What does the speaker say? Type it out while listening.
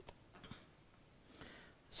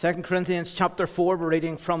2 Corinthians chapter 4, we're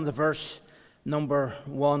reading from the verse number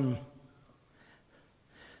 1.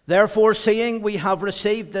 Therefore, seeing we have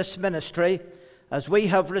received this ministry, as we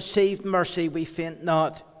have received mercy, we faint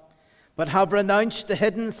not, but have renounced the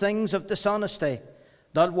hidden things of dishonesty,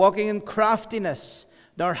 not walking in craftiness,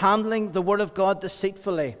 nor handling the word of God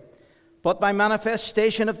deceitfully, but by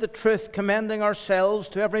manifestation of the truth, commending ourselves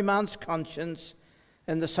to every man's conscience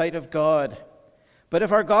in the sight of God. But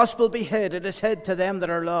if our gospel be hid, it is hid to them that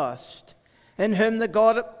are lost, in whom the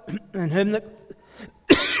God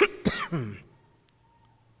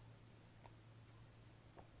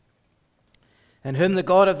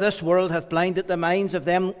of this world hath blinded the minds of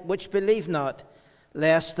them which believe not,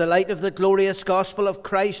 lest the light of the glorious gospel of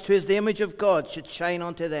Christ, who is the image of God, should shine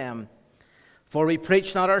unto them. For we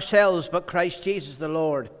preach not ourselves, but Christ Jesus the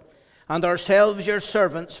Lord, and ourselves your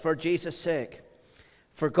servants for Jesus' sake.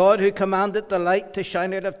 For God, who commanded the light to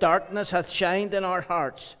shine out of darkness, hath shined in our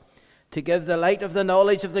hearts, to give the light of the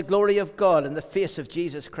knowledge of the glory of God in the face of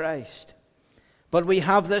Jesus Christ. But we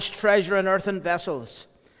have this treasure in earthen vessels,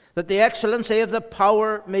 that the excellency of the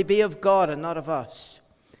power may be of God and not of us.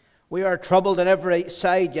 We are troubled on every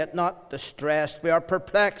side, yet not distressed. We are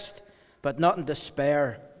perplexed, but not in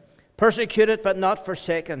despair. Persecuted, but not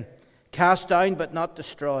forsaken. Cast down, but not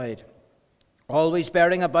destroyed. Always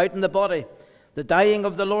bearing about in the body the dying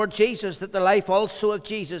of the Lord Jesus, that the life also of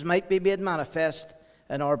Jesus might be made manifest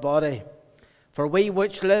in our body. For we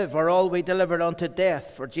which live are all we delivered unto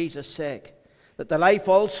death for Jesus' sake, that the life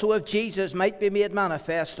also of Jesus might be made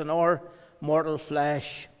manifest in our mortal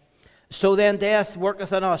flesh. So then death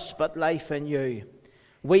worketh in us, but life in you.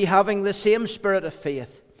 We having the same spirit of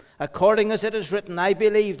faith, according as it is written, I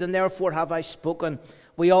believed, and therefore have I spoken.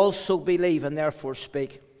 We also believe, and therefore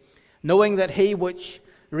speak, knowing that he which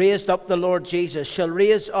raised up the Lord Jesus shall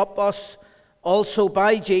raise up us also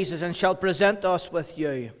by Jesus, and shall present us with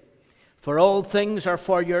you. For all things are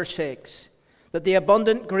for your sakes, that the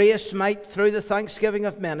abundant grace might, through the thanksgiving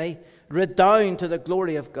of many, redound to the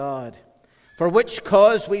glory of God. For which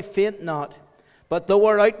cause we faint not, but though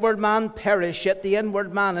our outward man perish, yet the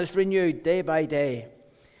inward man is renewed day by day.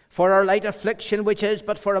 For our light affliction, which is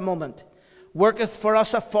but for a moment, worketh for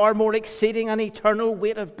us a far more exceeding and eternal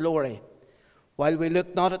weight of glory, while we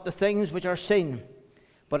look not at the things which are seen,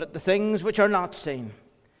 but at the things which are not seen.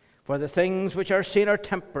 For the things which are seen are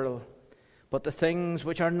temporal, but the things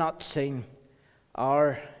which are not seen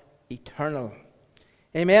are eternal.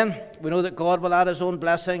 Amen. We know that God will add his own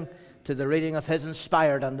blessing to the reading of his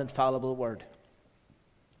inspired and infallible word.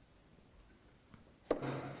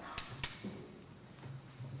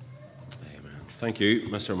 Amen. Thank you,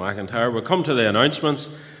 Mr. McIntyre. We'll come to the announcements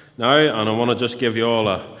now, and I want to just give you all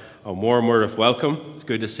a warm word of welcome. It's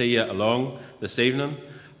good to see you along this evening,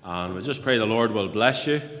 and we just pray the Lord will bless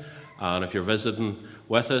you. And if you're visiting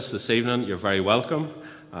with us this evening, you're very welcome.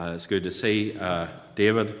 It's good to see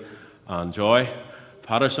David and Joy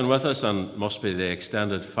Patterson with us, and must be the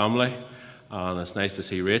extended family. And it's nice to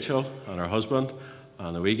see Rachel and her husband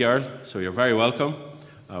and the wee girl. So you're very welcome.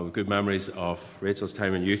 With good memories of Rachel's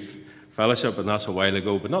time in youth fellowship, and that's a while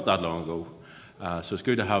ago, but not that long ago. So it's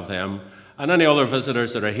good to have them. And any other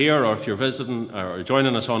visitors that are here, or if you're visiting or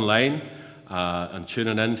joining us online and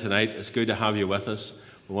tuning in tonight, it's good to have you with us.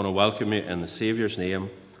 We want to welcome you in the Saviour's name,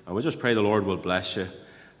 and we just pray the Lord will bless you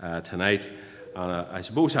tonight. And I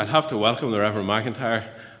suppose I'd have to welcome the Reverend McIntyre.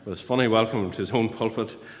 It was funny welcoming him to his own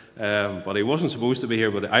pulpit, but he wasn't supposed to be here,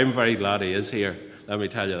 but I'm very glad he is here, let me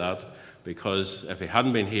tell you that, because if he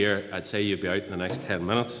hadn't been here, I'd say you'd be out in the next 10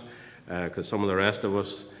 minutes, because some of the rest of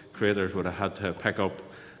us creators would have had to pick up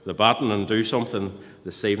the baton and do something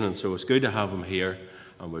this evening. So it's good to have him here,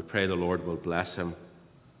 and we pray the Lord will bless him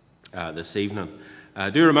this evening.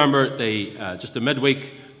 Do remember just the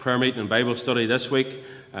midweek prayer meeting and Bible study this week,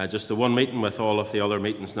 just the one meeting with all of the other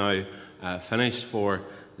meetings now finished for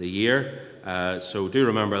the year. So do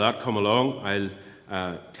remember that, come along.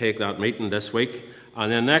 I'll take that meeting this week.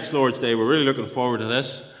 And then next Lord's Day, we're really looking forward to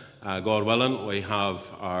this. God willing, we have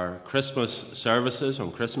our Christmas services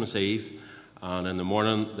on Christmas Eve. And in the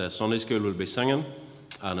morning, the Sunday school will be singing,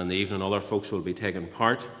 and in the evening, other folks will be taking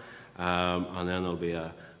part. And then there'll be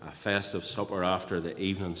a festive supper after the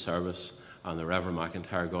evening service, and the Reverend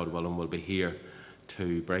McIntyre, God willing, will be here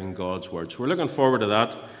to bring God's word. So we're looking forward to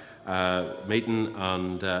that meeting,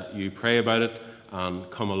 and you pray about it and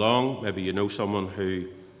come along. Maybe you know someone who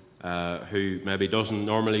maybe doesn't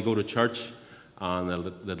normally go to church,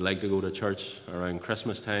 and they'd like to go to church around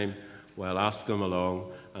Christmas time. Well, ask them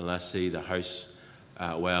along, and let's see the house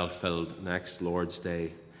well filled next Lord's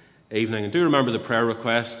Day evening. And do remember the prayer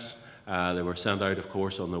requests. They were sent out, of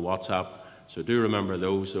course, on the WhatsApp So do remember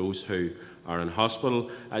those who are in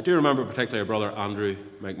hospital. I do remember particularly our brother Andrew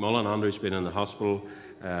McMullen. Andrew's been in the hospital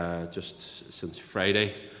just since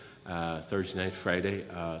Friday, Thursday night, Friday.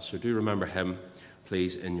 So do remember him,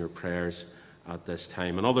 please, in your prayers at this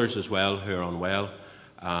time. And others as well who are unwell.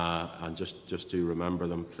 And just do remember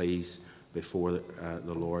them, please, before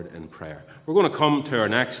the Lord in prayer. We're going to come to our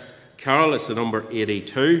next carol. It's the number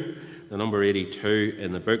 82. The number 82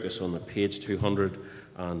 in the book is on the page 208.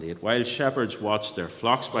 While shepherds watched their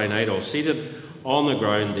flocks by night, all seated on the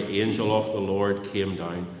ground, the angel of the Lord came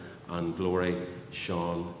down, and glory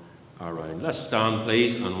shone around. Let's stand,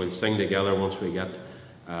 please, and we'll sing together once we get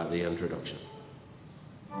the introduction.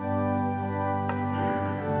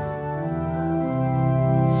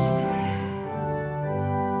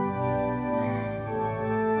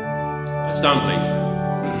 Let's stand, please.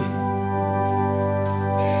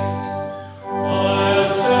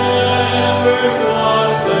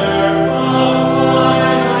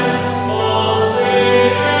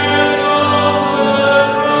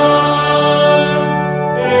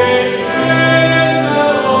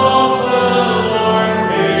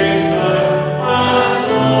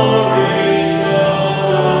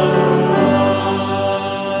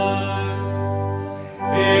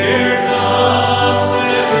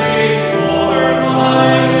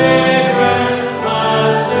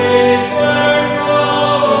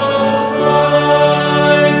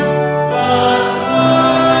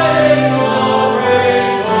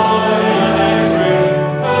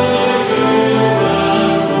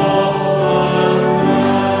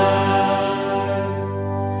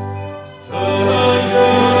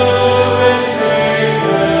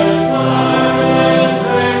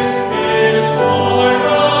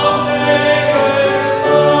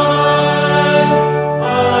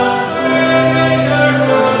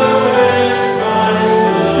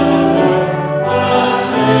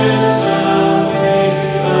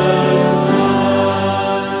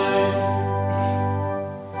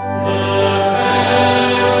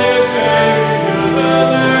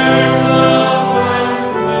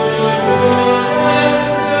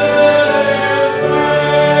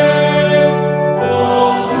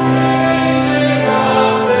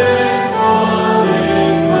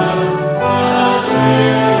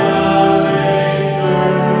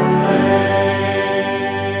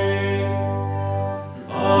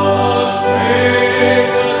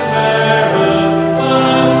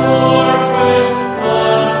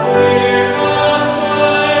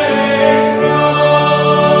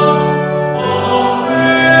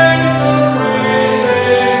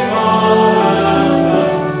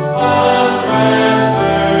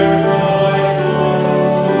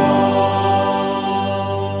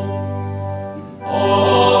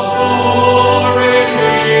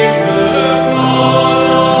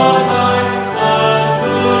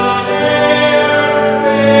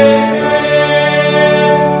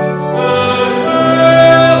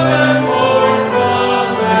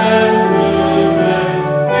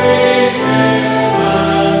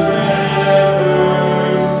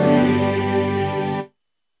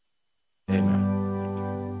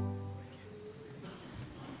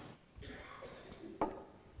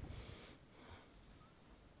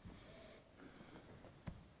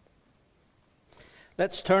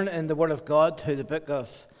 Let's turn in the Word of God to the book of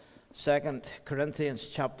 2 Corinthians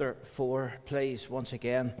chapter 4, please, once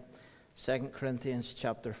again. 2 Corinthians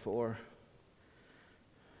chapter 4.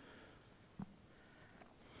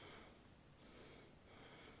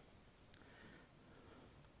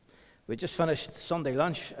 We just finished Sunday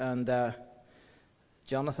lunch, and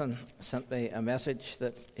Jonathan sent me a message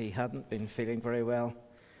that he hadn't been feeling very well,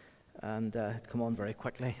 and had come on very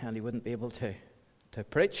quickly, and he wouldn't be able to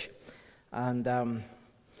preach. And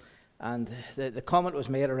the comment was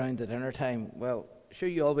made around the dinner time. Well, sure,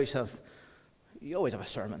 you always have a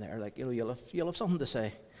sermon there, like, you know, you'll have something to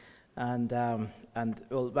say. And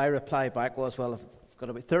well, my reply back was, well, I've got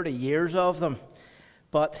about 30 years of them,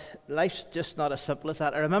 but life's just not as simple as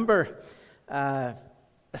that. I remember a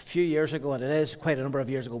few years ago, and it is quite a number of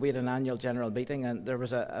years ago, we had an annual general meeting, and there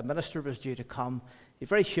was a minister was due to come, a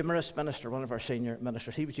very humorous minister, one of our senior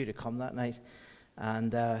ministers. He was due to come that night,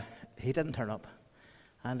 and he didn't turn up.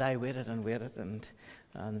 And I waited and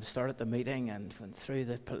started the meeting and went through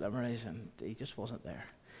the preliminaries, and he just wasn't there.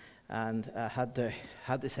 And I had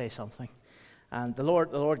to say something. And the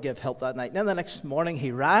Lord gave help that night. And then the next morning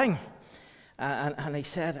he rang, and he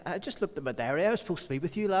said, I just looked at my diary. I was supposed to be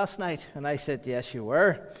with you last night. And I said, yes, you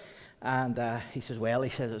were. And he says, well,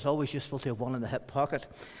 it's always useful to have one in the hip pocket.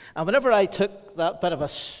 And whenever I took that bit of a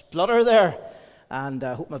splutter there, and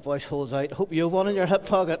I hope my voice holds out, I hope you have one in your hip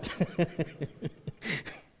pocket.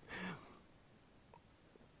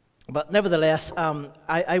 But nevertheless,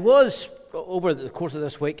 I was, over the course of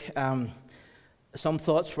this week, some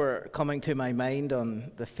thoughts were coming to my mind on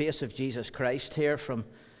the face of Jesus Christ here from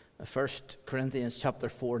 1 Corinthians chapter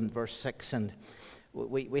 4 and verse 6. And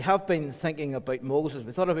we have been thinking about Moses.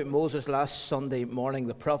 We thought about Moses last Sunday morning,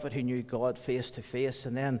 the prophet who knew God face to face.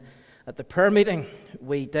 And then at the prayer meeting,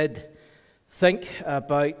 we did think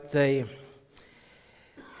about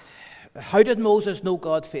how did Moses know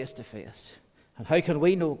God face to face? And how can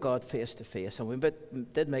we know God face to face? And we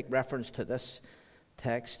did make reference to this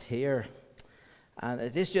text here. And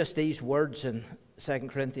it is just these words in 2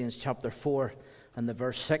 Corinthians chapter 4 and the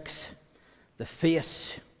verse 6, the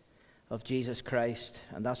face of Jesus Christ.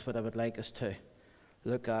 And that's what I would like us to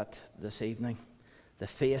look at this evening, the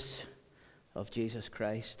face of Jesus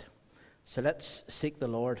Christ. So let's seek the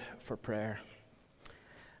Lord for prayer.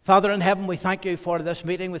 Father in heaven, we thank you for this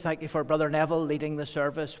meeting. We thank you for Brother Neville leading the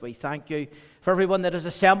service. We thank you for everyone that is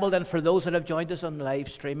assembled and for those that have joined us on the live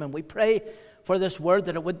stream. And we pray for this word,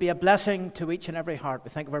 that it would be a blessing to each and every heart. We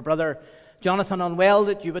thank you for Brother Jonathan unwell,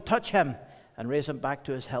 that you would touch him and raise him back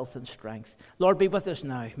to his health and strength. Lord, be with us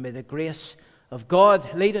now. May the grace of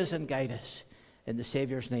God lead us and guide us. In the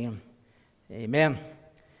Saviour's name, amen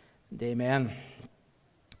and amen.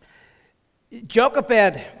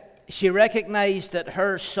 Jochebed, she recognized that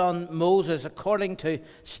her son Moses, according to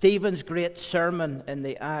Stephen's great sermon in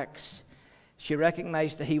the Acts, she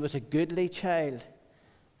recognized that he was a goodly child.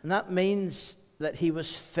 And that means that he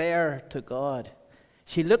was fair to God.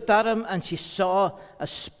 She looked at him and she saw a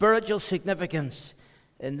spiritual significance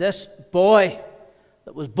in this boy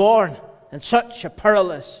that was born in such a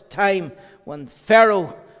perilous time when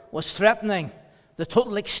Pharaoh was threatening the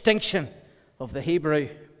total extinction of the Hebrew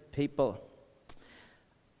people.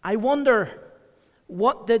 I wonder,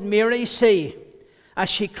 what did Mary see as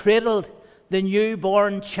she cradled the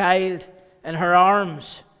newborn child in her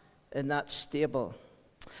arms in that stable?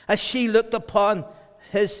 As she looked upon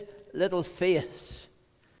his little face.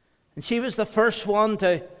 And she was the first one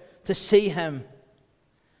to see him.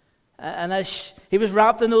 And as he was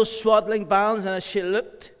wrapped in those swaddling bands, and as she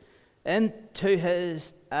looked into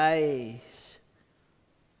his eyes,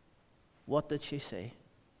 what did she see?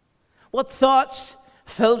 What thoughts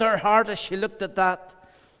filled her heart as she looked at that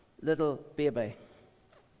little baby?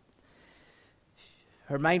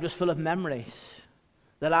 Her mind was full of memories.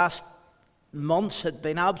 The last months had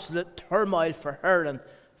been absolute turmoil for her and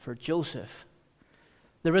for Joseph.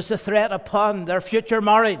 There was a threat upon their future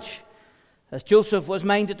marriage, as Joseph was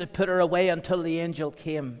minded to put her away until the angel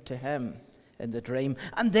came to him in the dream.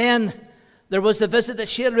 And then there was the visit that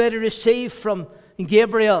she had already received from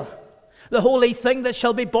Gabriel. The holy thing that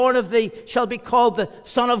shall be born of thee shall be called the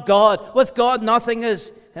Son of God. With God nothing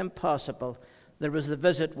is impossible. There was the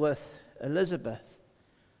visit with Elizabeth,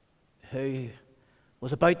 who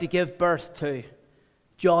was about to give birth to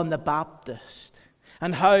John the Baptist,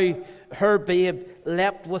 and how her babe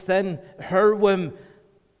leapt within her womb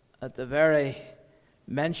at the very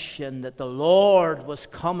mention that the Lord was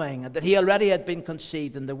coming, and that he already had been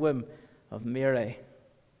conceived in the womb of Mary.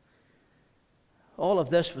 All of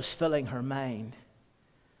this was filling her mind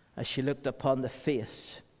as she looked upon the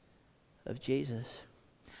face of Jesus.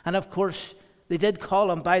 And of course, they did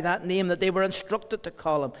call him by that name that they were instructed to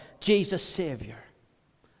call him, Jesus Savior.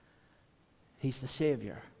 He's the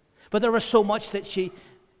Savior. But there was so much that she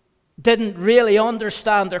didn't really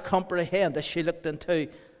understand or comprehend as she looked into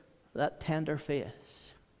that tender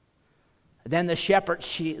face. And then the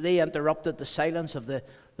shepherds, they interrupted the silence of the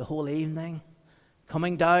whole evening,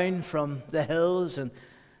 coming down from the hills and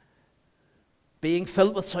being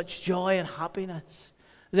filled with such joy and happiness.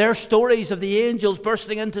 Their stories of the angels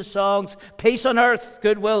bursting into songs, peace on earth,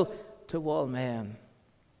 goodwill to all men.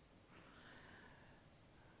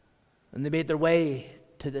 And they made their way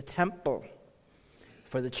to the temple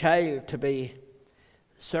for the child to be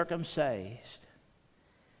circumcised.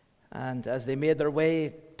 And as they made their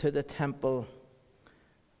way to the temple,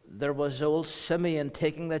 there was old Simeon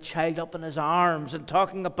taking the child up in his arms and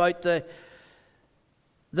talking about the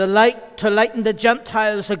light to lighten the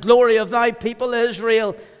Gentiles, the glory of thy people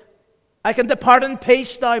Israel. I can depart in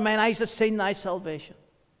peace now, mine eyes have seen thy salvation.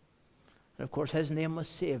 And of course his name was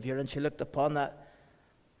Savior, and she looked upon that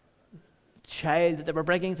child that they were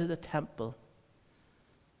bringing to the temple.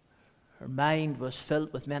 Her mind was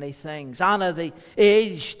filled with many things. Anna, the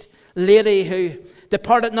aged lady who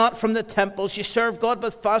departed not from the temple, she served God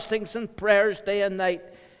with fastings and prayers day and night.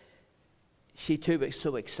 She too was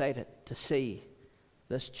so excited to see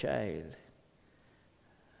this child.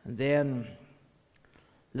 And then,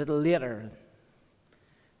 a little later,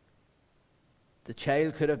 the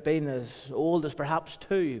child could have been as old as perhaps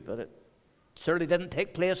 2, but it certainly didn't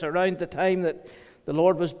take place around the time that the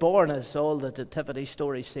Lord was born, as all the nativity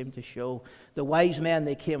stories seem to show. The wise men,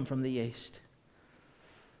 they came from the east.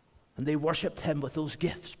 And they worshipped him with those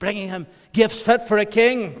gifts, bringing him gifts fit for a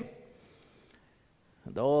king.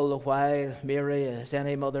 And all the while, Mary, as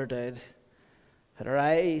any mother did, had her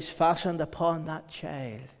eyes fastened upon that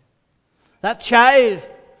child. That child,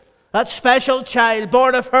 that special child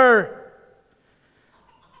born of her.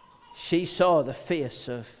 She saw the face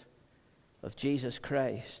of Jesus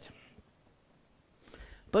Christ.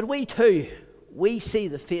 But we too, we see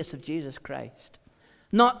the face of Jesus Christ.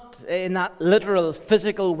 Not in that literal,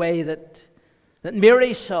 physical way that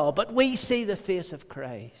Mary saw, but we see the face of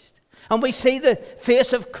Christ. And we see the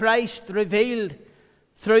face of Christ revealed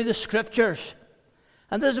through the Scriptures.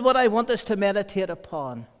 And this is what I want us to meditate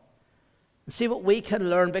upon. And see what we can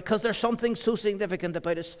learn, because there's something so significant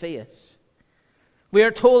about his face. We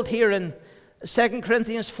are told here in 2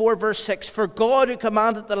 Corinthians 4 verse 6, "For God, who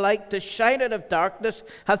commanded the light to shine out of darkness,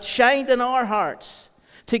 hath shined in our hearts,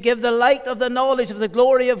 to give the light of the knowledge of the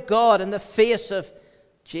glory of God in the face of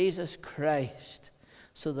Jesus Christ."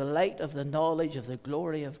 So the light of the knowledge of the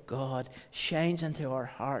glory of God shines into our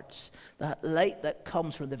hearts. That light that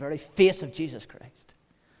comes from the very face of Jesus Christ.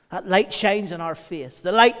 That light shines in our face.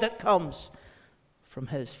 The light that comes from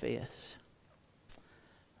his face.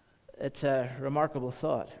 It's a remarkable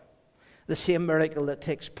thought. The same miracle that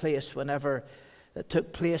took place whenever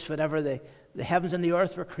the heavens and the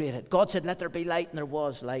earth were created. God said, "Let there be light," and there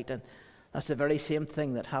was light. And that's the very same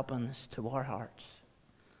thing that happens to our hearts.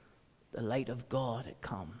 The light of God, it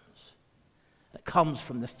comes. It comes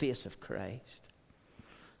from the face of Christ.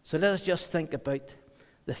 So let us just think about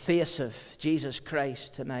the face of Jesus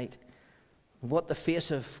Christ tonight. What the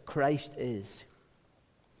face of Christ is.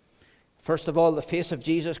 First of all, the face of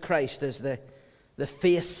Jesus Christ is the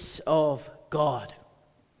face of God.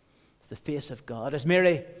 It's the face of God. As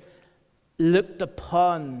Mary looked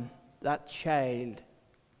upon that child,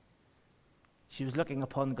 she was looking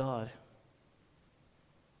upon God.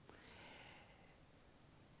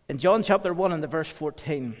 In John chapter 1 and the verse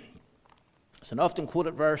 14, it's an often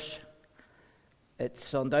quoted verse.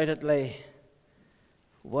 It's undoubtedly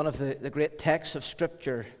one of the great texts of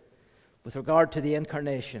Scripture with regard to the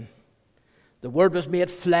incarnation. "The Word was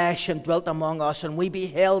made flesh and dwelt among us, and we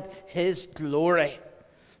beheld his glory.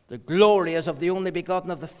 The glory as of the only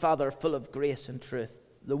begotten of the Father, full of grace and truth."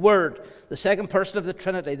 The Word, the second person of the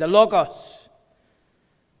Trinity, the Logos,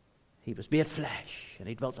 he was made flesh and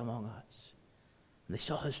he dwelt among us. And they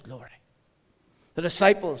saw his glory. The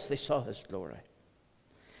disciples, they saw his glory.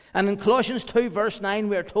 And in Colossians 2 verse 9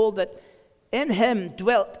 we are told that in him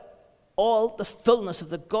dwelt all the fullness of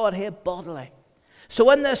the Godhead bodily.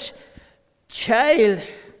 So in this child,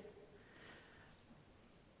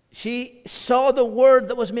 she saw the Word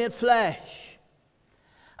that was made flesh,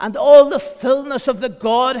 and all the fullness of the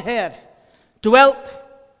Godhead dwelt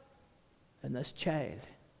in this child.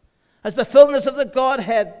 As the fullness of the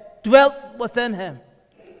Godhead dwelt within him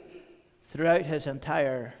throughout his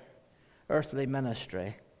entire earthly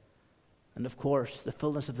ministry. And of course, the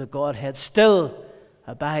fullness of the Godhead still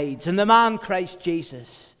abides in the man Christ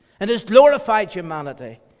Jesus and his glorified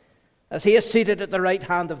humanity as he is seated at the right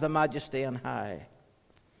hand of the Majesty on high.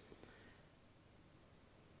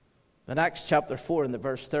 In Acts chapter 4 and the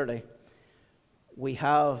verse 30, we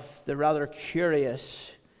have the rather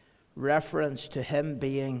curious reference to him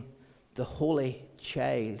being the Holy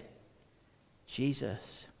Child,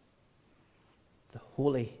 Jesus. The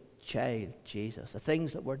Holy Child, Jesus. The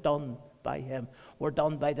things that were done by him were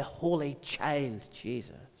done by the Holy Child,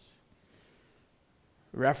 Jesus.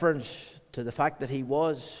 Reference to the fact that he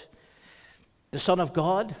was the Son of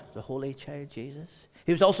God, the Holy Child, Jesus.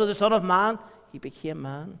 He was also the Son of Man. He became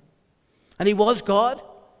man. And he was God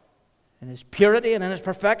in his purity and in his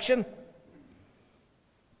perfection.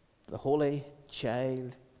 The Holy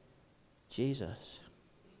Child, Jesus.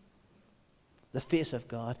 The face of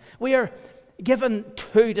God. We are given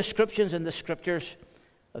two descriptions in the Scriptures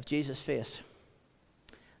of Jesus' face.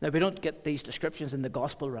 Now, we don't get these descriptions in the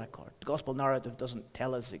Gospel record. The Gospel narrative doesn't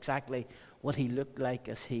tell us exactly what he looked like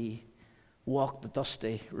as he walked the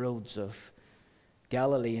dusty roads of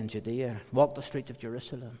Galilee and Judea, walked the streets of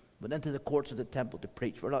Jerusalem, went into the courts of the temple to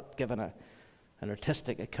preach. We're not given an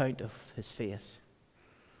artistic account of his face.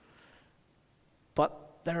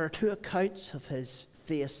 But there are two accounts of his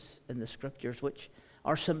face in the Scriptures which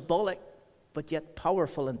are symbolic but yet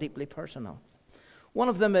powerful and deeply personal. One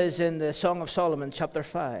of them is in the Song of Solomon, chapter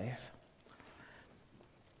 5.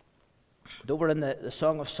 And over in the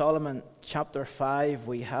Song of Solomon, chapter 5,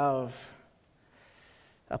 we have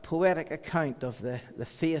a poetic account of the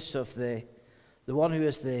face of the one who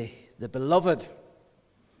is the the beloved.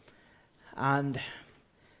 And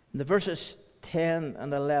in the verses 10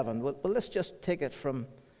 and 11, well, let's just take it from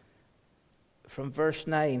verse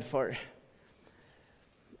 9. For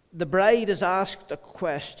the bride is asked a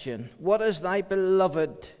question: what is thy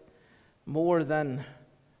beloved more than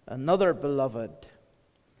another beloved,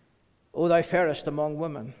 O thou fairest among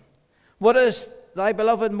women? What is thy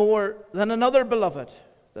beloved more than another beloved,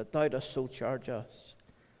 that thou dost so charge us?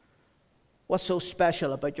 What's so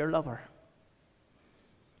special about your lover?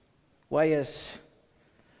 Why do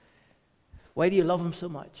you love him so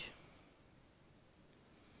much?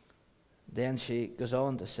 Then she goes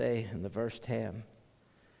on to say in the verse 10,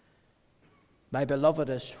 my beloved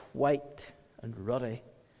is white and ruddy,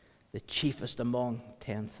 the chiefest among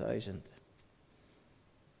 10,000.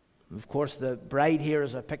 Of course, the bride here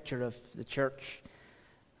is a picture of the church,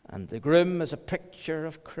 and the groom is a picture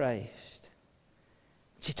of Christ.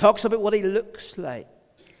 She talks about what he looks like.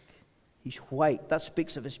 He's white. That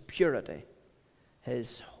speaks of his purity,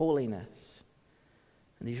 his holiness.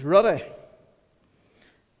 And he's ruddy.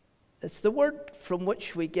 It's the word from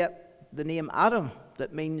which we get the name Adam,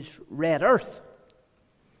 that means red earth.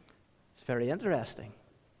 It's very interesting.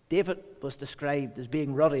 David was described as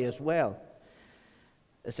being ruddy as well.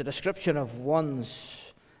 It's a description of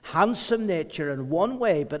one's handsome nature in one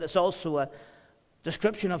way, but it's also a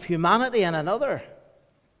description of humanity in another.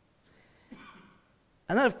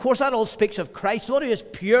 And then, of course, that all speaks of Christ, one who is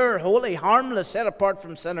pure, holy, harmless, set apart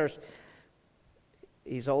from sinners.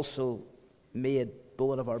 He's also made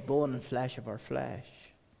bone of our bone and flesh of our flesh.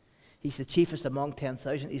 He's the chiefest among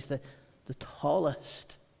 10,000. He's the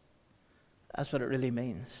tallest. That's what it really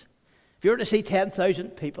means. If you were to see 10,000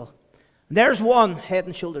 people, and there's one head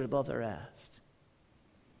and shoulders above the rest,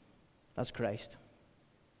 that's Christ.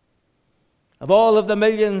 Of all of the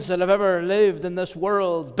millions that have ever lived in this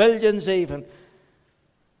world, billions even,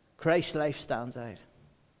 Christ's life stands out.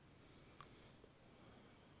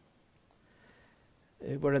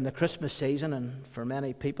 We're in the Christmas season, and for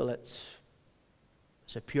many people it's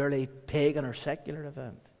a purely pagan or secular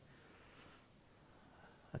event.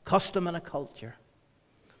 A custom and a culture.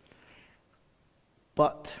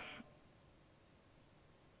 But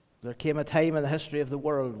there came a time in the history of the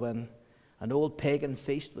world when an old pagan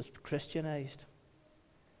feast was Christianized.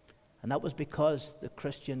 And that was because the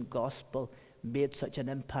Christian gospel made such an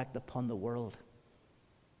impact upon the world.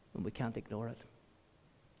 And we can't ignore it.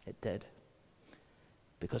 It did.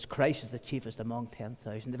 Because Christ is the chiefest among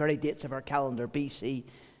 10,000. The very dates of our calendar, BC,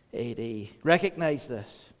 AD, recognize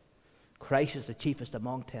this. Christ is the chiefest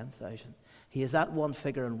among 10,000. He is that one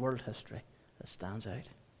figure in world history that stands out.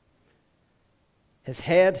 His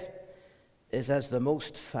head is as the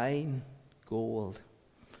most fine gold.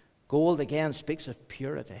 Gold, again, speaks of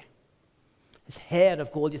purity. His head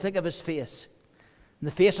of gold. You think of his face. And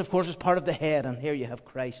the face, of course, is part of the head. And here you have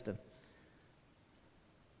Christ and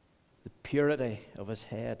the purity of his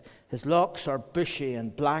head. His locks are bushy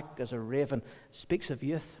and black as a raven. Speaks of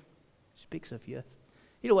youth. Speaks of youth.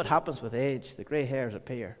 You know what happens with age? The grey hairs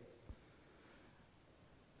appear.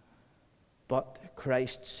 But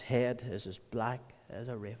Christ's head is as black as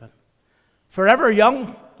a raven. Forever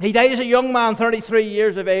young. He died as a young man, 33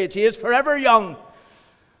 years of age. He is forever young.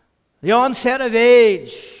 The onset of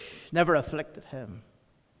age never afflicted him.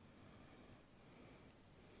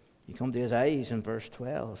 You come to his eyes in verse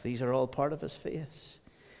 12. These are all part of his face.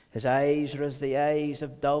 His eyes are as the eyes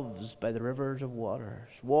of doves by the rivers of waters,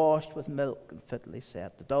 washed with milk and fitly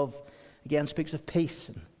set. The dove, again, speaks of peace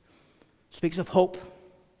and speaks of hope.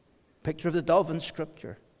 Picture of the dove in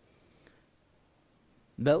Scripture.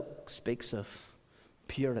 Milk speaks of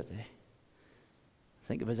purity.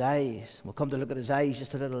 Think of his eyes. We'll come to look at his eyes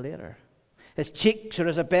just a little later. His cheeks are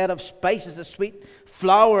as a bed of spices, as sweet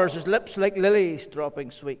flowers. His lips like lilies,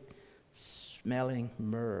 dropping sweet smelling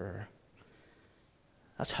myrrh.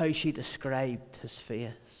 That's how she described his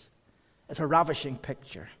face. It's a ravishing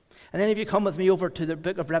picture. And then if you come with me over to the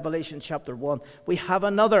book of Revelation chapter 1, we have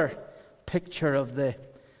another picture of the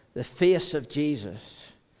face of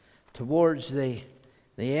Jesus towards the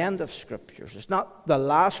end of Scriptures. It's not the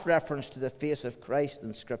last reference to the face of Christ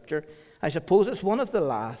in Scripture. I suppose it's one of the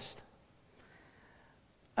last.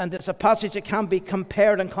 And it's a passage that can be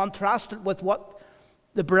compared and contrasted with what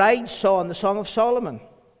the bride saw in the Song of Solomon.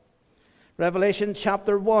 Revelation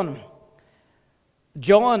chapter 1.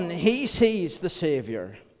 John, he sees the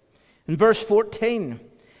Savior. In verse 14,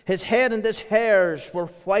 his head and his hairs were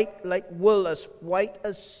white like wool, as white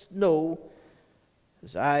as snow.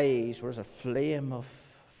 His eyes were as a flame of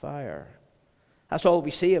fire. That's all we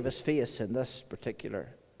see of his face in this particular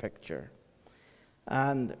picture.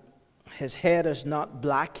 And his head is not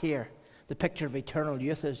black here. The picture of eternal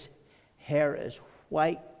youth is hair is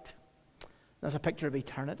white. That's a picture of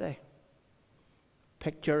eternity.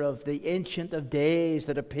 Picture of the Ancient of Days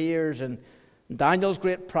that appears in Daniel's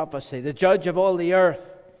great prophecy, the judge of all the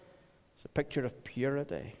earth. It's a picture of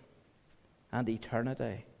purity and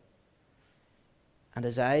eternity. And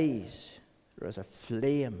his eyes are as a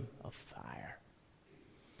flame of fire.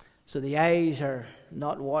 So the eyes are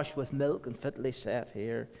not washed with milk and fitly set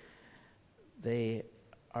here. They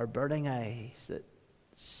are burning eyes that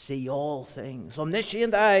see all things.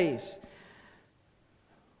 Omniscient eyes.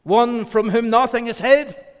 One from whom nothing is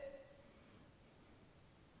hid.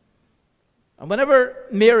 And whenever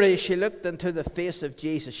Mary, she looked into the face of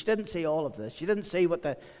Jesus, she didn't see all of this. She didn't see what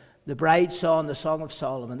the bride saw in the Song of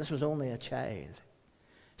Solomon. This was only a child.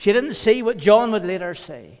 She didn't see what John would later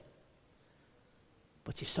see.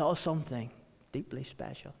 But she saw something deeply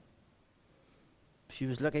special. She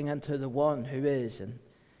was looking into the one who is and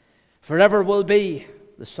forever will be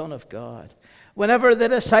the Son of God. Whenever the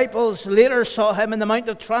disciples later saw him in the Mount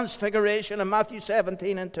of Transfiguration in Matthew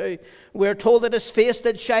 17:2, we are told that his face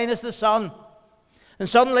did shine as the sun. And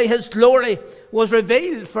suddenly his glory was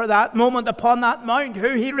revealed for that moment upon that mount,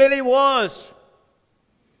 who he really was.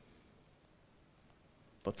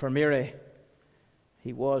 But for Mary,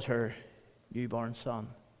 he was her newborn son,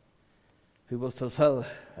 who will fulfill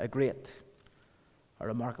a great, a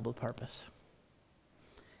remarkable purpose.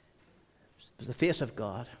 It was the face of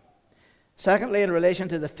God. Secondly, in relation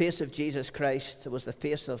to the face of Jesus Christ, it was the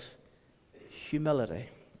face of humility.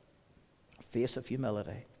 Face of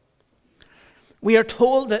humility. We are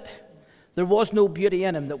told that there was no beauty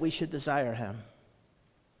in him that we should desire him.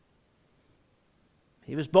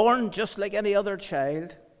 He was born just like any other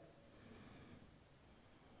child.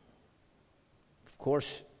 Of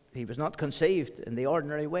course, he was not conceived in the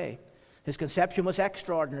ordinary way. His conception was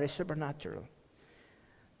extraordinary, supernatural.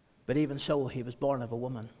 But even so, he was born of a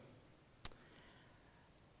woman.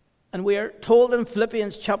 And we are told in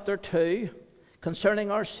Philippians chapter 2, concerning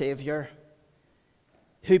our Savior,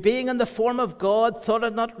 who being in the form of God, thought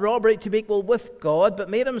it not robbery to be equal with God, but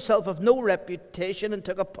made himself of no reputation, and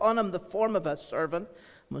took upon him the form of a servant,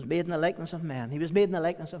 and was made in the likeness of man. He was made in the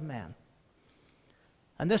likeness of man.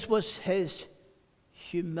 And this was his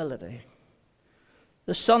humility.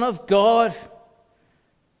 The Son of God,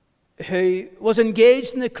 who was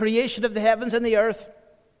engaged in the creation of the heavens and the earth.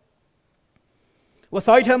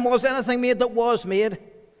 Without him was anything made that was made.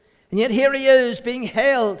 And yet here he is, being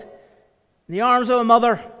held in the arms of a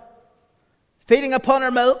mother, feeding upon her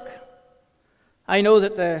milk. I know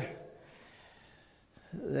that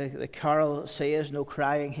the carol says, no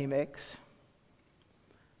crying he makes.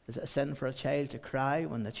 Is it a sin for a child to cry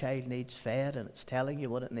when the child needs fed and it's telling you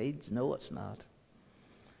what it needs? No, it's not.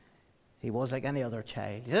 He was like any other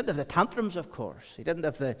child. He didn't have the tantrums, of course. He didn't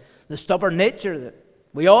have the stubborn nature that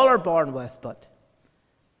we all are born with, but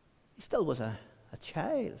he still was a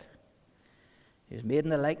child. He was made in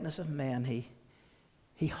the likeness of man.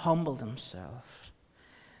 He humbled himself.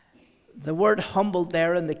 The word humbled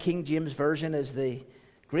there in the King James Version is the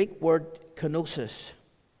Greek word kenosis.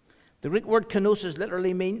 The Greek word kenosis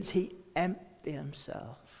literally means he emptied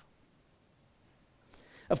himself.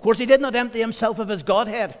 Of course, he did not empty himself of his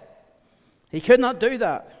Godhead. He could not do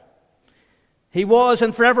that. He was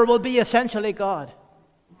and forever will be essentially God.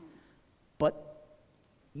 But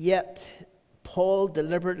yet, Paul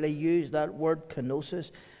deliberately used that word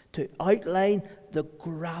kenosis to outline the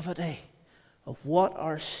gravity of what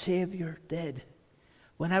our Savior did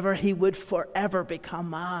whenever he would forever become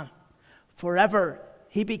man. Forever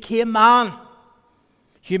he became man.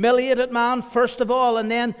 Humiliated man first of all,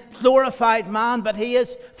 and then glorified man, but he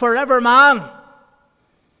is forever man.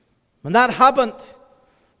 When that happened,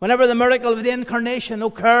 whenever the miracle of the incarnation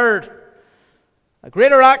occurred, a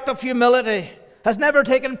greater act of humility has never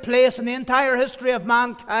taken place in the entire history of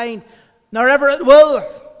mankind, nor ever it will,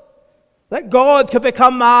 that God could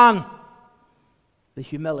become man. The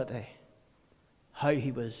humility, how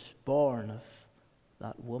he was born of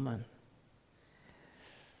that woman.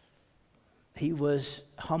 He was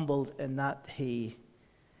humbled in that he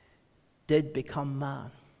did become man.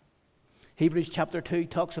 Hebrews chapter 2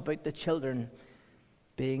 talks about the children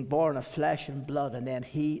being born of flesh and blood, and then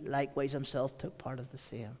he likewise himself took part of the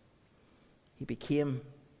same. He became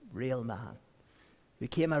real man. He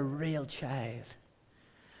became a real child.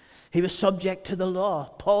 He was subject to the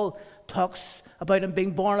law. Paul talks about him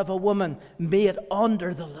being born of a woman, made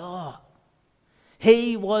under the law.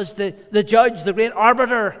 He was the judge, the great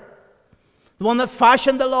arbiter, the one that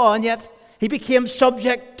fashioned the law, and yet he became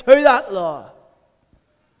subject to that law.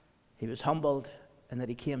 He was humbled in that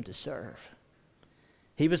he came to serve.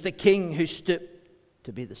 He was the king who stooped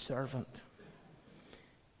to be the servant.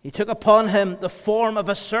 He took upon him the form of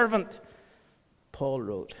a servant, Paul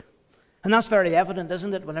wrote. And that's very evident,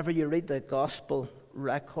 isn't it, whenever you read the gospel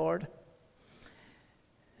record?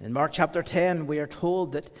 In Mark chapter 10, we are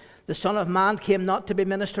told that the Son of Man came not to be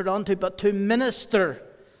ministered unto, but to minister,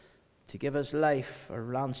 to give his life a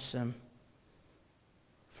ransom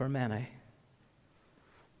for many.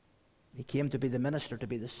 He came to be the minister, to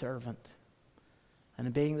be the servant. And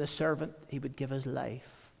in being the servant, he would give his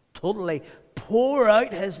life, totally pour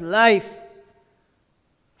out his life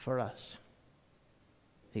for us.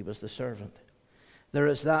 He was the servant. There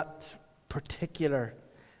is that particular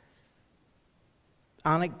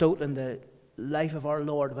anecdote in the life of our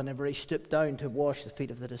Lord whenever he stooped down to wash the feet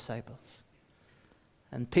of the disciples.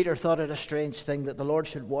 And Peter thought it a strange thing that the Lord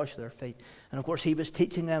should wash their feet. And of course he was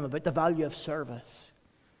teaching them about the value of service,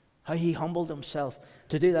 how he humbled himself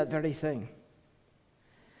to do that very thing.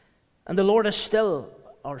 And the Lord is still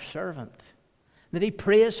our servant, that he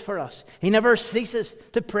prays for us. He never ceases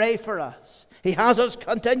to pray for us. He has us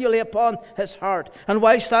continually upon his heart. And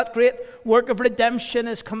whilst that great work of redemption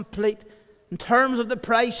is complete, in terms of the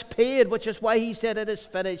price paid, which is why he said it is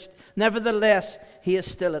finished, nevertheless, he is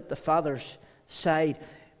still at the Father's side,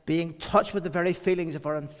 being touched with the very feelings of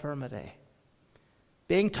our infirmity,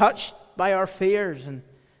 being touched by our fears and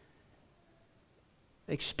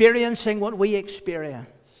experiencing what we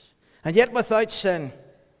experience, and yet without sin.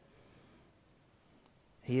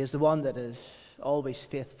 He is the one that is always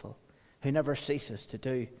faithful, who never ceases to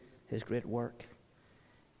do his great work.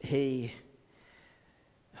 He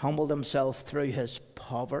humbled himself through his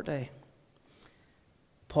poverty.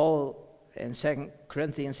 Paul, in 2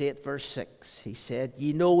 Corinthians 8, verse 6, he said,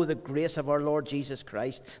 "Ye know the grace of our Lord Jesus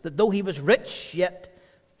Christ, that though he was rich, yet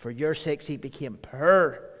for your sakes he became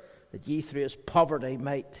poor, that ye through his poverty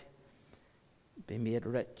might be made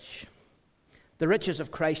rich." The riches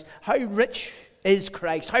of Christ. How rich is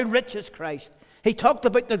Christ? How rich is Christ? He talked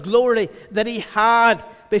about the glory that he had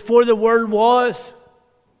before the world was.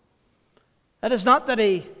 It is not that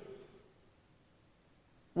he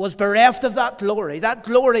was bereft of that glory. That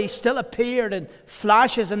glory still appeared in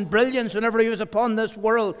flashes and brilliance whenever he was upon this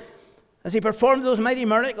world as he performed those mighty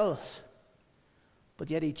miracles. But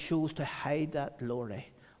yet he chose to hide that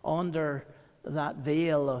glory under that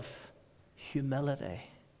veil of humility,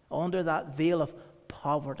 under that veil of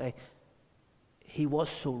poverty. He was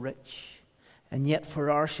so rich, and yet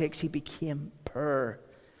for our sakes he became poor.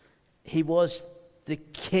 He was the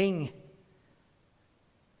king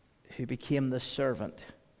who became the servant,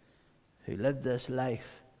 who lived this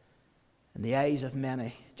life in the eyes of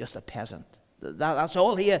many, just a peasant. That's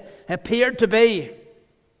all he appeared to be.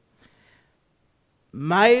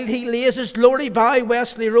 Mild he lays his glory by,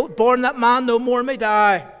 Wesley wrote, born that man no more may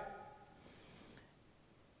die.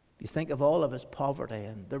 You think of all of his poverty,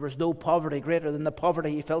 and there was no poverty greater than the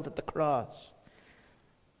poverty he felt at the cross.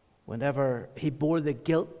 Whenever he bore the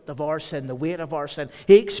guilt of our sin, the weight of our sin,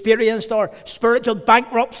 he experienced our spiritual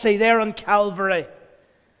bankruptcy there on Calvary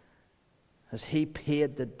as he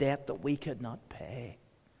paid the debt that we could not pay,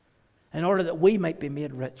 in order that we might be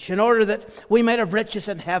made rich, in order that we might have riches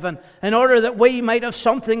in heaven, in order that we might have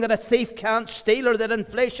something that a thief can't steal, or that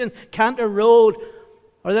inflation can't erode,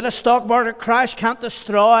 or that a stock market crash can't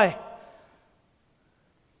destroy,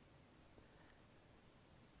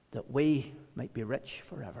 that we might be rich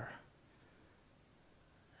forever.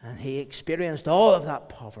 And he experienced all of that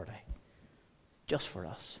poverty just for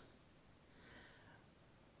us.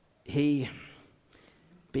 He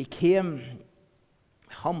became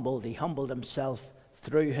humbled. He humbled himself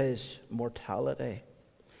through his mortality.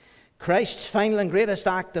 Christ's final and greatest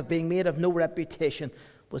act of being made of no reputation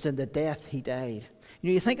was in the death he died.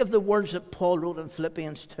 You think of the words that Paul wrote in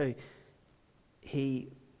Philippians 2. He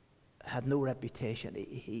had no reputation.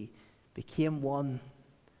 He became one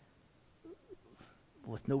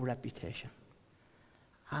with no reputation.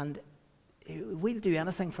 And we'll do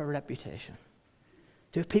anything for a reputation,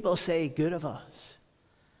 to have people say good of us.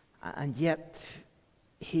 And yet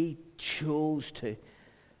he chose to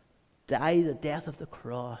die the death of the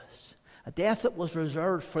cross, a death that was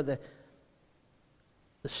reserved for the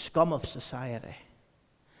scum of society,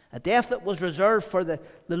 a death that was reserved for the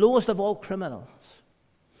lowest of all criminals,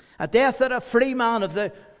 a death that a free man of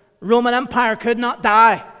the Roman Empire could not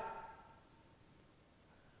die.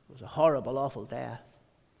 It was a horrible, awful death.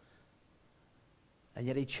 And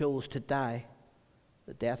yet he chose to die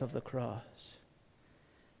the death of the cross.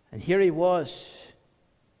 And here he was.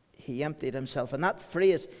 He emptied himself. And that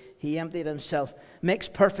phrase, he emptied himself, makes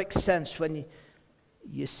perfect sense when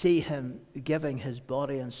you see him giving his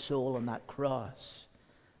body and soul on that cross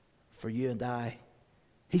for you and I.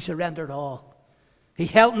 He surrendered all. He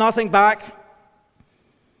held nothing back.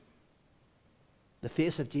 The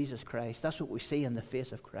face of Jesus Christ. That's what we see in the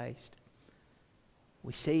face of Christ.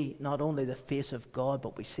 We see not only the face of God,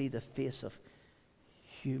 but we see the face of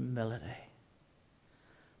humility.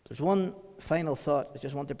 There's one final thought I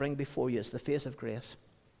just want to bring before you. It's the face of grace.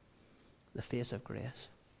 The face of grace.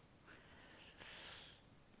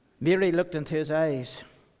 Mary looked into his eyes.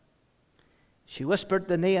 She whispered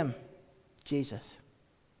the name, Jesus,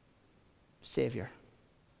 Savior.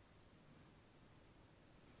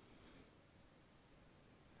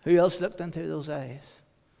 Who else looked into those eyes?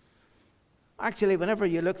 Actually, whenever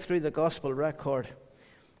you look through the gospel record,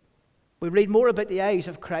 we read more about the eyes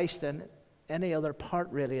of Christ than any other part,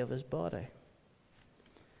 really, of his body.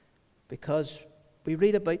 Because we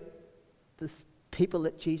read about the people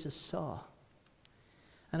that Jesus saw.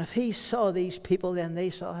 And if he saw these people, then they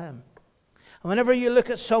saw him. And whenever you look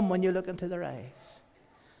at someone, you look into their eyes.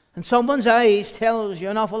 And someone's eyes tells you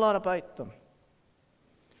an awful lot about them.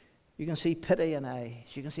 You can see pity in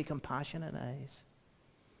eyes. You can see compassion in eyes.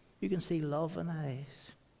 You can see love in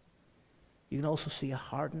eyes. You can also see a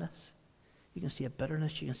hardness. You can see a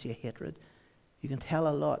bitterness. You can see a hatred. You can tell a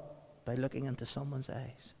lot by looking into someone's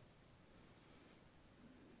eyes.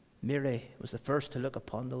 Mary was the first to look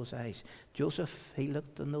upon those eyes. Joseph, he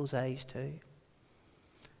looked in those eyes too.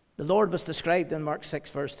 The Lord was described in Mark 6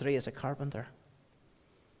 verse 3 as a carpenter.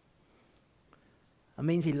 It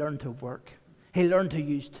means he learned to work. He learned to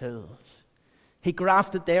use tools. He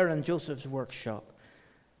grafted there in Joseph's workshop.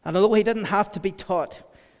 And although he didn't have to be taught,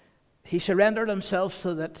 he surrendered himself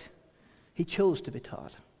so that he chose to be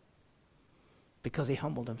taught. Because he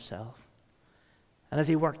humbled himself. And as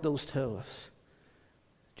he worked those tools,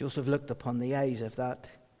 Joseph looked upon the eyes of that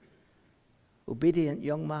obedient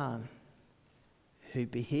young man who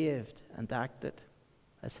behaved and acted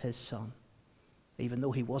as his son. Even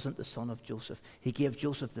though he wasn't the son of Joseph, he gave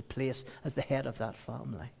Joseph the place as the head of that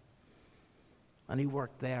family. And he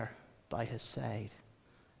worked there by his side,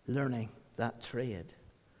 learning that trade.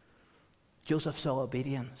 Joseph saw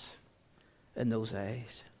obedience in those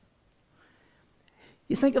eyes.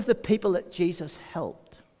 You think of the people that Jesus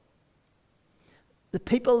helped. The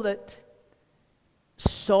people that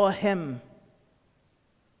saw him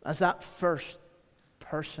as that first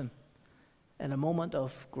person in a moment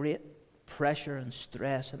of great pressure and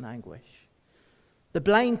stress and anguish. The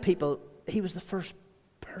blind people, he was the first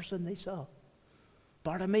person they saw.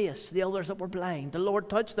 Bartimaeus, the others that were blind, the Lord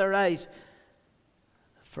touched their eyes.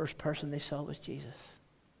 The first person they saw was Jesus,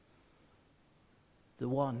 the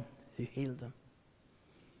one who healed them.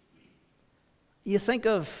 You think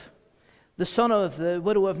of the son of the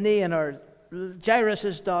widow of Nain, or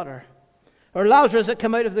Jairus' daughter, or Lazarus that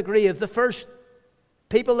came out of the grave. The first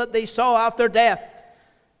people that they saw after death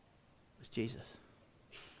was Jesus.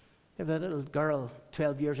 You have that little girl,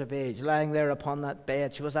 12 years of age, lying there upon that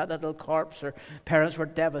bed. She was that little corpse. Her parents were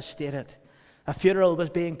devastated. A funeral was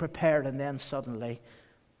being prepared, and then suddenly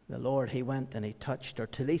the Lord, he went and he touched her.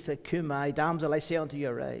 Talitha cumi, damsel, I say unto you,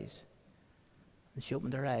 arise. And she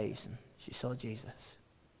opened her eyes and she saw Jesus.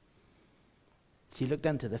 She looked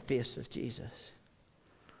into the face of Jesus.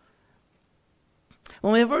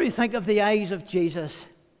 Whenever you think of the eyes of Jesus,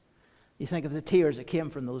 you think of the tears that came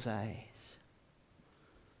from those eyes.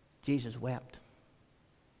 Jesus wept.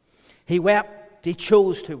 He wept. He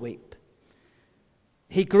chose to weep.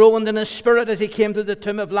 He groaned in his spirit as he came to the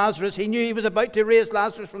tomb of Lazarus. He knew he was about to raise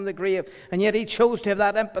Lazarus from the grave, and yet he chose to have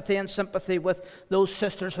that empathy and sympathy with those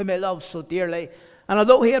sisters whom he loved so dearly. And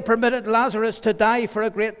although he had permitted Lazarus to die for a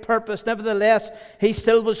great purpose, nevertheless, he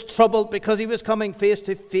still was troubled because he was coming face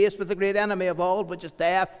to face with the great enemy of all, which is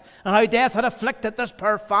death. And how death had afflicted this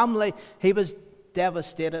poor family. He was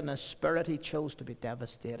devastated in his spirit. He chose to be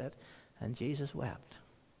devastated. And Jesus wept.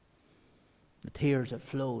 The tears that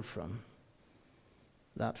flowed from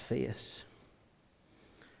that face.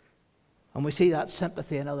 And we see that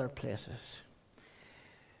sympathy in other places.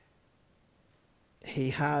 He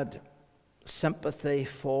had sympathy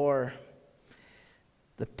for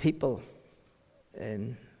the people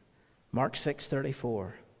in Mark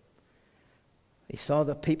 6:34. He saw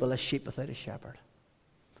the people as sheep without a shepherd.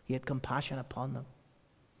 He had compassion upon them.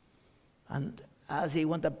 And as he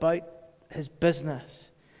went about his business,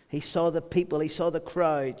 he saw the people, he saw the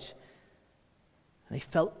crowds, and he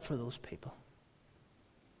felt for those people.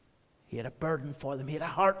 He had a burden for them. He had a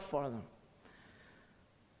heart for them.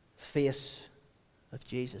 Face of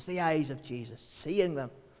Jesus, the eyes of Jesus, seeing them.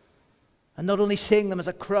 And not only seeing them as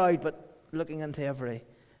a crowd, but looking into every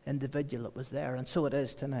individual that was there. And so it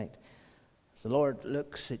is tonight. As the Lord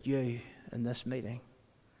looks at you in this meeting,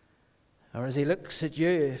 or as he looks at you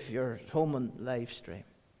if you're at home on live stream,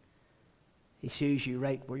 He sees you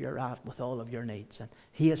right where you're at with all of your needs. And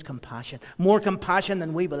He has compassion. More compassion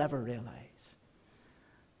than we will ever realize.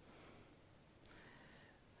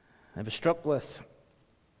 I was struck with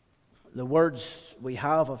the words we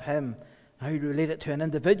have of Him, how He related to an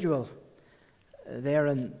individual there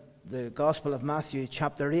in the Gospel of Matthew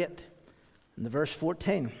chapter 8 and the verse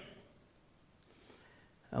 14.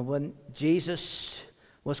 And when Jesus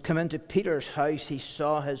was come into Peter's house, he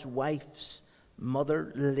saw his wife's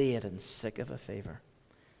mother laid and sick of a fever.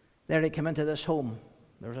 There he came into this home.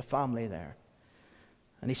 There was a family there.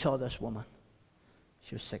 And he saw this woman.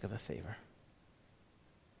 She was sick of a fever.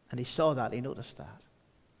 And he saw that. He noticed that.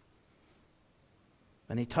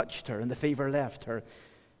 And he touched her, and the fever left her.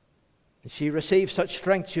 And she received such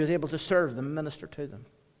strength, she was able to serve them, minister to them.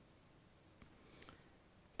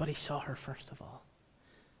 But he saw her first of all.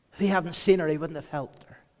 If he hadn't seen her, he wouldn't have helped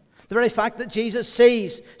her. The very fact that Jesus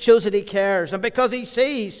sees shows that He cares. And because He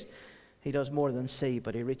sees, He does more than see,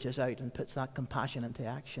 but He reaches out and puts that compassion into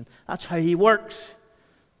action. That's how He works.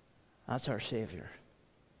 That's our Savior.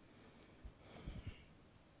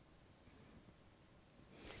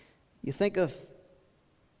 You think of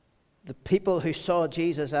the people who saw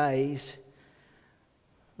Jesus' eyes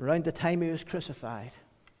around the time He was crucified.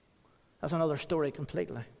 That's another story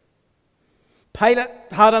completely. Pilate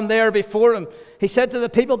had Him there before him. He said to the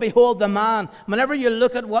people, "Behold the man." Whenever you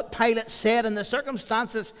look at what Pilate said and the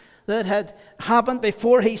circumstances that had happened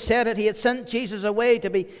before he said it, he had sent Jesus away to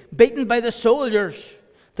be beaten by the soldiers,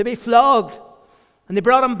 to be flogged. And they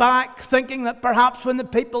brought Him back thinking that perhaps when the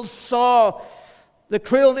people saw the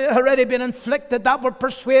cruelty that had already been inflicted, that would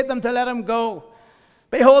persuade them to let Him go.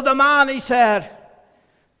 "Behold the man," he said.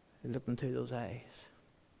 He looked into those eyes.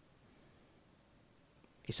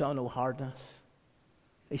 He saw no hardness.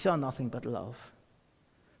 He saw nothing but love.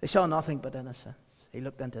 He saw nothing but innocence. He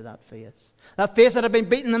looked into that face. That face that had been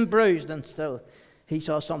beaten and bruised, and still he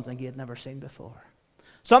saw something he had never seen before.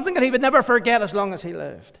 Something that he would never forget as long as he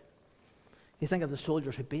lived. You think of the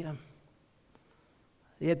soldiers who beat Him.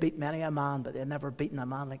 They had beat many a man, but they had never beaten a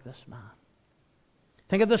man like this man.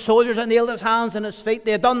 Think of the soldiers that nailed His hands and His feet.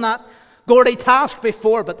 They had done that gaudy task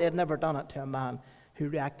before, but they had never done it to a man who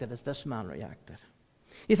reacted as this man reacted.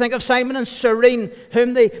 You think of Simon and Cyrene,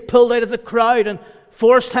 whom they pulled out of the crowd and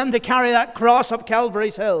forced him to carry that cross up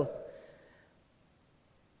Calvary's hill.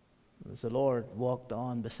 As the Lord walked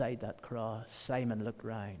on beside that cross, Simon looked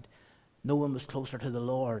round. No one was closer to the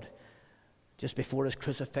Lord just before His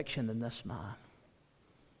crucifixion than this man.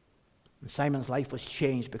 And Simon's life was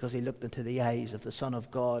changed because he looked into the eyes of the Son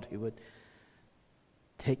of God who would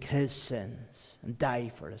take his sins and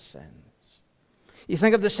die for his sins. You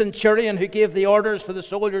think of the centurion who gave the orders for the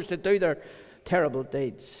soldiers to do their terrible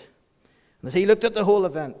deeds. And as he looked at the whole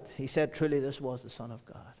event, he said, "Truly this was the Son of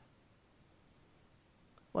God."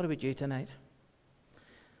 What do we do tonight?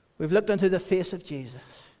 We've looked into the face of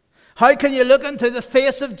Jesus. How can you look into the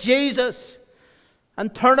face of Jesus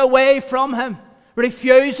and turn away from Him,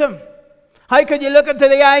 refuse Him? How can you look into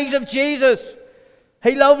the eyes of Jesus?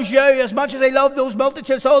 He loves you as much as He loved those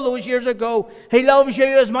multitudes all those years ago. He loves you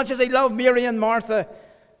as much as He loved Mary and Martha.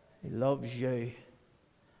 He loves you.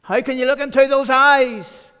 How can you look into those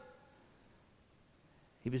eyes?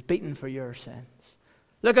 He was beaten for your sins.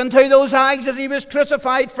 Look into those eyes as He was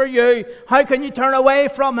crucified for you. How can you turn away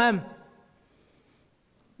from Him?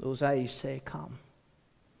 Those eyes say, "Come.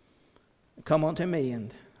 Come unto me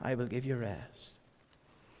and I will give you rest."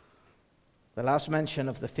 The last mention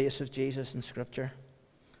of the face of Jesus in Scripture,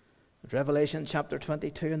 Revelation chapter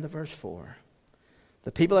 22 and the verse 4.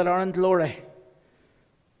 The people that are in glory,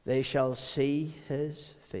 they shall see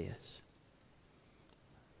His face.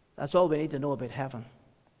 That's all we need to know about heaven.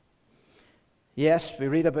 Yes, we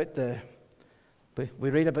read about the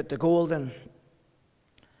golden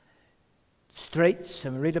streets,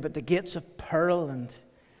 and we read about the gates of pearl, and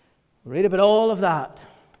we read about all of that.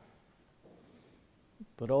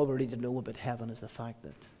 But all we need to know about heaven is the fact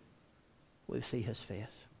that we'll see His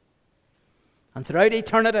face. And throughout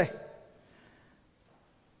eternity,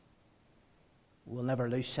 we'll never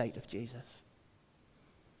lose sight of Jesus.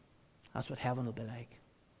 That's what heaven will be like,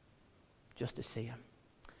 just to see Him.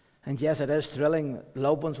 And yes, it is thrilling.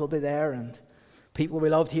 Loved ones will be there, and people we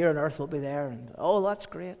loved here on earth will be there, and oh, that's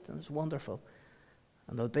great, and it's wonderful.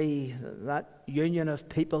 And there'll be that union of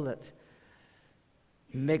people that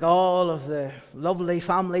make all of the lovely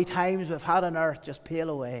family times we've had on earth just pale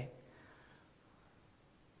away.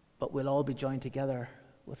 But we'll all be joined together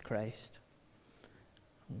with Christ.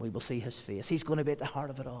 And we will see His face. He's going to be at the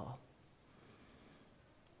heart of it all.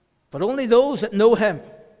 But only those that know Him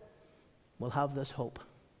will have this hope.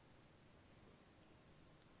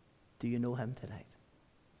 Do you know Him tonight?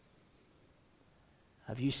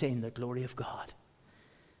 have you seen the glory of God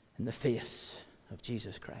in the face of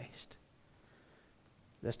Jesus Christ?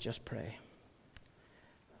 Let's just pray.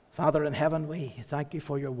 Father in heaven, we thank you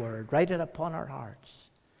for your word. Write it upon our hearts.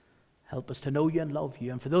 Help us to know you and love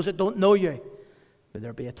you. And for those that don't know you, may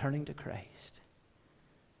there be a turning to Christ.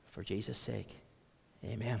 For Jesus' sake,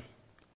 amen.